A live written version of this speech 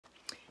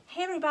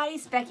Hey everybody,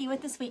 it's Becky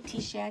with the Sweet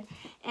Tea Shed,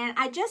 and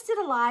I just did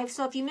a live,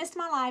 so if you missed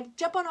my live,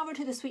 jump on over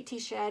to the Sweet Tea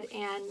Shed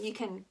and you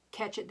can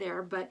catch it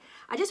there. But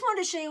I just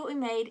wanted to show you what we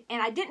made,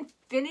 and I didn't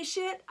finish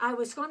it. I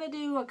was going to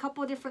do a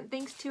couple of different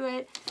things to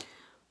it,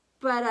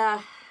 but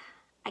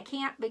I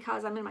can't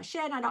because I'm in my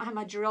shed and I don't have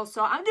my drill,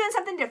 so I'm doing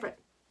something different.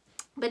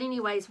 But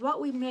anyways, what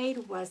we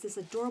made was this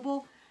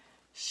adorable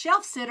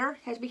shelf sitter.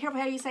 You have to be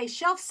careful how you say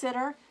shelf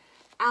sitter,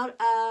 out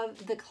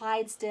of the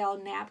Clydesdale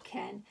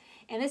napkin.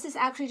 And this is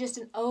actually just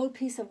an old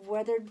piece of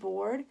weathered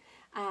board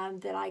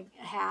that I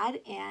had,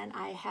 and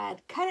I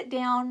had cut it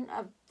down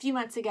a few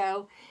months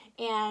ago,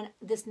 and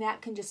this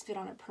napkin just fit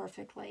on it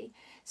perfectly.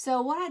 So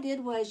what I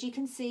did was, you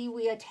can see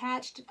we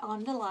attached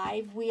on the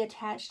live, we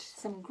attached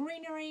some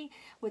greenery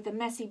with a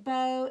messy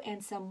bow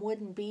and some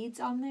wooden beads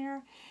on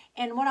there.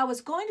 And what I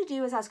was going to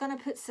do is I was going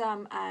to put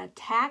some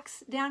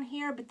tacks down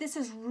here, but this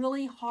is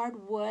really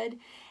hard wood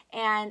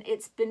and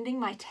it's bending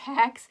my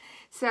tacks.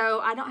 So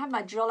I don't have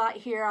my drill out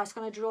here. I was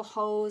going to drill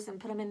holes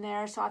and put them in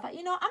there. So I thought,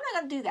 you know, I'm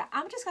not going to do that.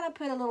 I'm just going to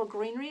put a little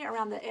greenery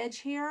around the edge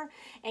here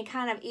and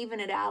kind of even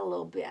it out a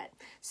little bit.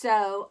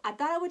 So I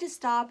thought I would just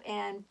stop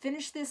and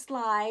finish this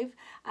live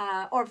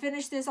or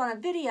finish this on a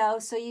video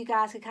so you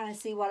guys can kind of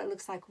see what it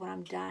looks like when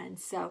I'm done.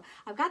 So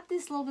I've got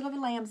this little bit of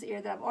a lamb's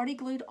ear that I've already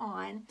glued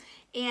on.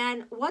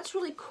 And what's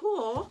really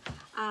cool,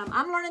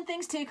 I'm learning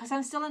things too because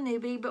I'm still a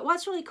newbie, but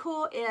what's really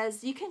cool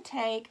is you can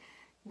take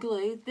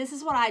glue. This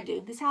is what I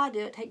do. This is how I do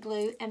it. Take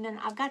glue, and then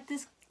I've got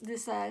this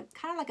kind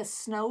of like a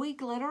snowy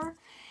glitter.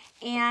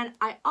 And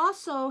I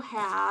also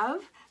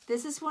have,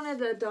 this is one of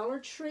the Dollar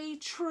Tree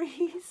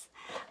trees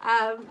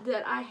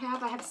that I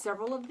have. I have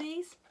several of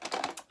these.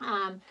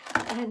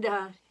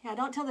 Yeah,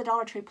 don't tell the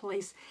Dollar Tree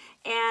police.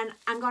 And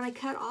I'm going to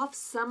cut off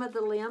some of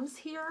the limbs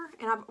here.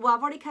 And I've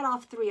already cut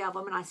off 3 of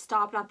them, and I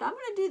stopped. I thought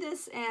I'm going to do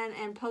this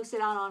and post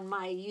it out on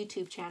my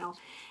YouTube channel.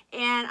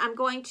 And I'm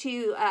going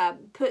to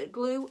put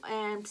glue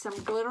and some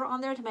glitter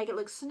on there to make it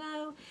look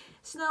snowy.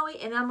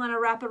 And I'm going to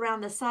wrap it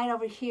around the side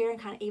over here and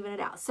kind of even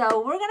it out. So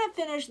we're going to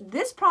finish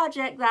this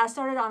project that I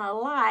started on a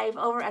live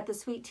over at the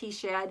Sweet Tea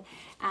Shed.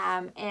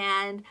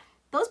 And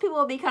those people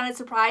will be kind of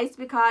surprised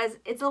because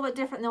it's a little bit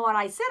different than what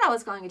I said I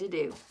was going to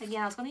do.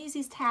 Again, I was going to use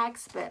these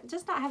tacks, but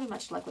just not having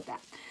much luck with that.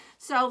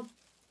 So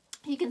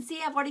you can see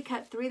I've already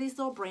cut 3 of these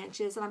little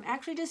branches, and I'm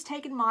actually just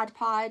taking Mod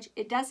Podge.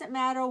 It doesn't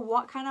matter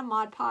what kind of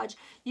Mod Podge.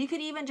 You could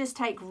even just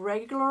take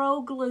regular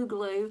old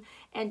glue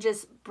and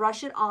just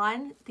brush it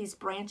on these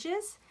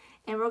branches,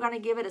 and we're going to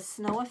give it a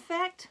snow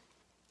effect.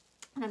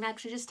 And I'm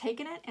actually just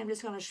taking it and I'm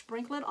just going to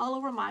sprinkle it all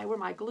over where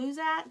my glue's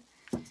at,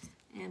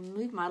 and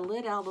move my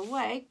lid out of the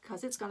way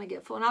because it's going to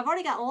get full. And I've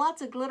already got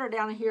lots of glitter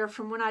down here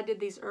from when I did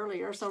these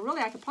earlier, so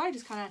really I could probably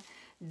just kind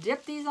of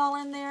dip these all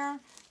in there,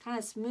 kind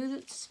of smooth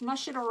it,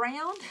 smush it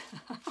around.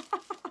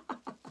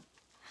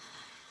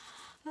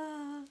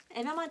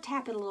 And I'm going to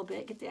tap it a little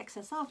bit, get the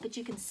excess off, but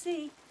you can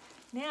see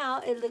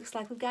now it looks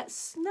like we've got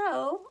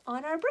snow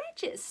on our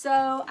branches.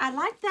 So I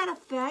like that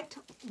effect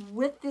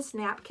with this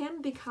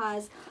napkin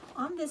because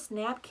on this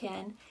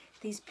napkin,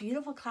 these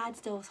beautiful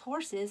Clydesdale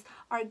horses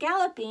are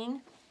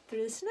galloping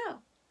through the snow.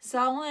 So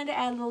I wanted to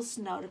add a little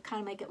snow to kind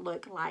of make it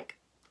look like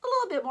a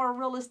little bit more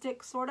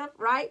realistic, sort of,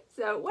 right?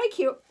 So way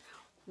cute,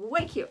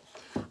 way cute.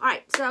 All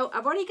right, so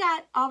I've already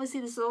got, obviously,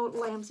 this little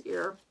lamb's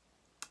ear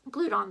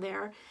glued on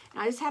there.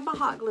 And I just have my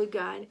hot glue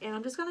gun, and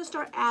I'm just going to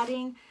start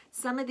adding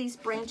some of these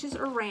branches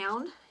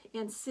around.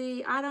 And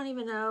see, I don't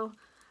even know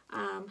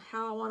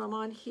how I want them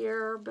on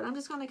here, but I'm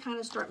just going to kind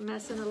of start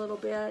messing a little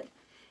bit.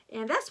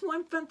 And that's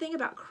one fun thing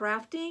about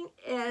crafting,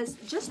 is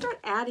just start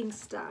adding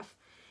stuff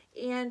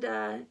and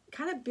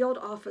kind of build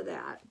off of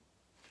that.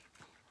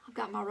 I've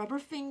got my rubber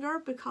finger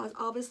because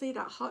obviously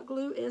that hot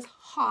glue is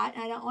hot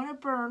and I don't want to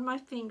burn my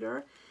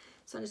finger.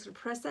 So I'm just going to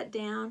press that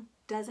down.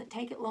 Doesn't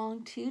take it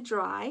long to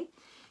dry.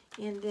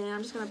 And then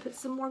I'm just going to put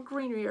some more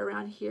greenery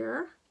around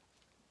here.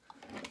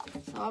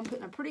 So I'm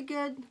putting a pretty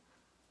good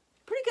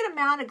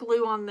amount of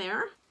glue on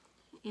there.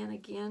 And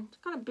again,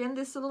 just going to bend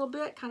this a little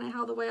bit, kind of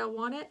how the way I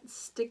want it.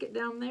 Stick it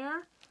down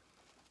there.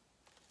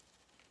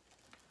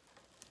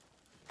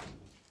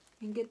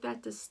 And get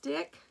that to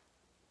stick.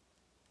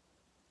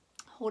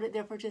 Hold it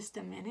there for just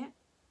a minute.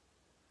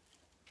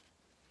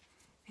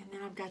 And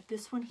then I've got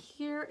this one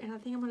here, and I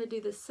think I'm going to do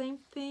the same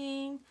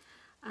thing.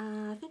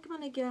 I think I'm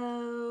going to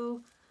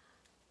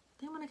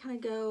kind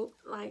of go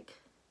like,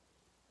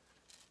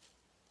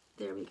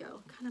 there we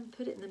go. Kind of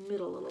put it in the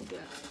middle a little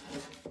bit.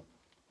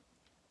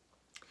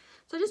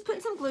 So just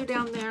putting some glue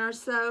down there.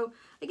 So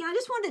again, I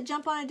just wanted to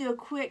jump on and do a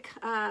quick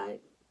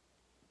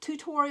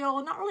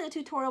tutorial, not really a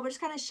tutorial, but just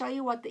kind of show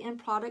you what the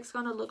end product's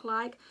going to look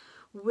like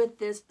with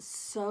this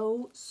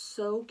so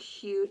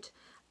cute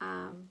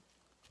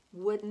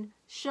wooden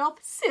shelf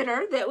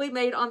sitter that we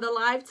made on the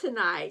live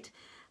tonight.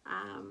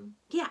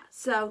 Yeah,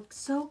 so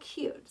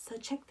cute. So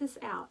check this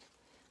out.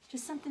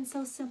 Just something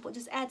so simple.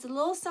 Just adds a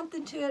little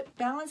something to it,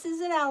 balances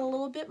it out a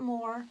little bit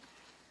more.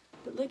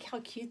 But look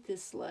how cute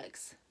this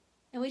looks.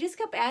 And we just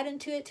kept adding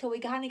to it till we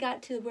kind of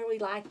got to where we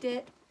liked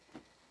it.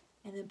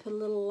 And then put a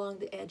little along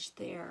the edge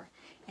there.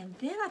 And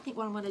then I think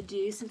what I'm going to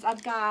do, since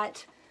I've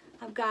got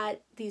I've got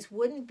these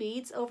wooden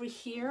beads over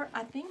here.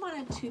 I think I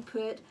wanted to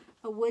put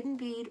a wooden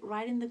bead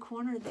right in the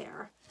corner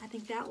there. I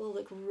think that will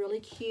look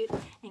really cute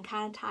and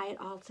kind of tie it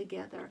all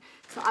together.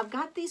 So I've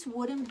got these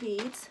wooden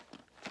beads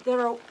that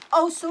are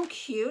oh so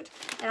cute,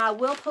 and I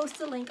will post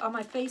a link on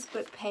my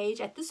Facebook page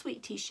at the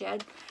Sweet Tea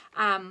Shed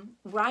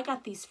where I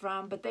got these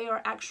from, but they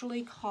are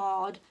actually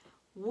called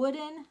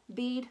wooden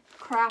bead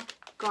craft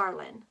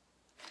garland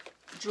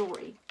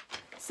jewelry.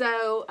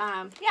 So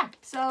yeah,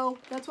 so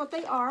that's what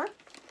they are.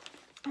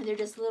 And they're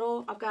just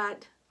little, I've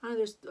got,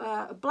 there's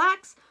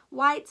blacks,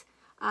 whites,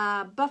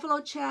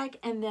 buffalo check,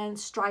 and then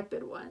striped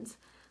ones.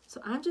 So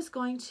I'm just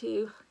going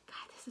to,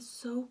 God, this is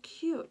so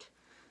cute.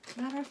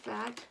 Matter of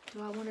fact,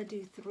 do I want to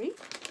do 3?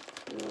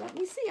 Let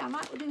me see, I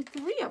might do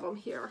 3 of them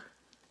here.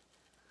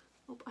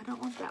 Oh, I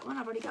don't want that one,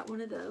 I've already got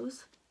one of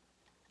those.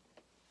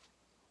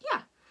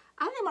 Yeah,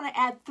 I think I'm going to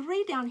add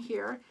 3 down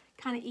here,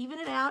 kind of even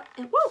it out,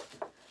 and whoa,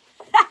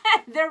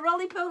 they're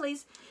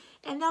roly-polies.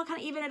 And that'll kind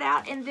of even it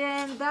out, and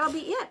then that'll be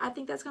it. I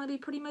think that's going to be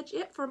pretty much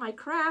it for my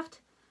craft.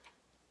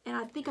 And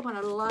I think I'm going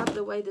to love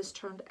the way this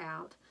turned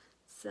out.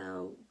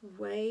 So,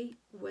 way,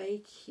 way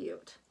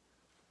cute.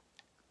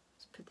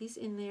 Let's put these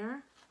in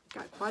there.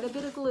 Got quite a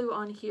bit of glue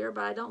on here,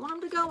 but I don't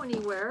want them to go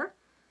anywhere.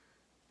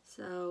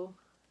 So,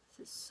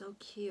 this is so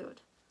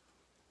cute.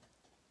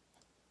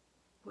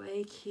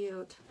 Way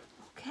cute.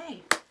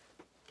 Okay,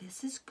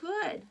 this is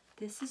good.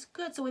 This is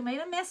good. So, we made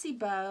a messy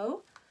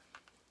bow.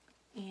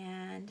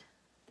 And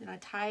then I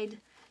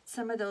tied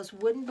some of those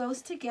wooden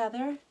bows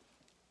together.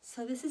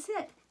 So this is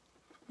it.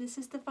 This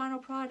is the final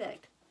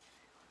product.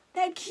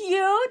 That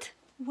cute?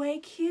 Way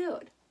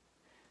cute.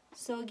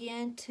 So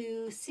again,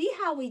 to see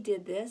how we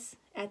did this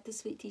at the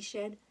Sweet Tea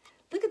Shed,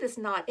 look at this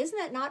knot. Isn't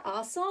that knot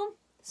awesome?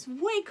 It's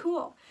way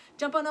cool.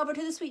 Jump on over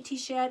to the Sweet Tea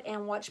Shed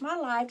and watch my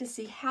live to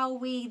see how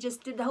we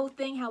just did the whole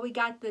thing, how we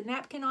got the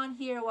napkin on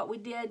here, what we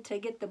did to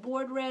get the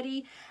board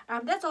ready.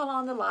 That's all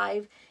on the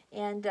live.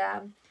 And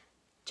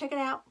check it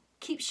out.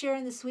 Keep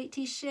sharing the Sweet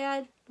Tea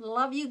Shed.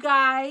 Love you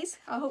guys.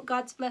 I hope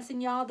God's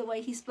blessing y'all the way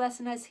He's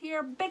blessing us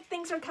here. Big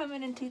things are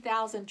coming in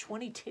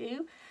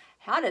 2022.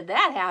 How did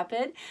that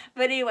happen?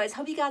 But anyways,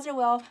 hope you guys are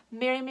well.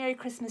 Merry, Merry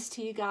Christmas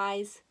to you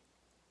guys.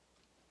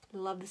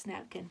 Love this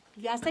napkin.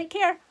 You guys take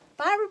care.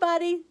 Bye,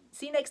 everybody.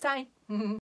 See you next time.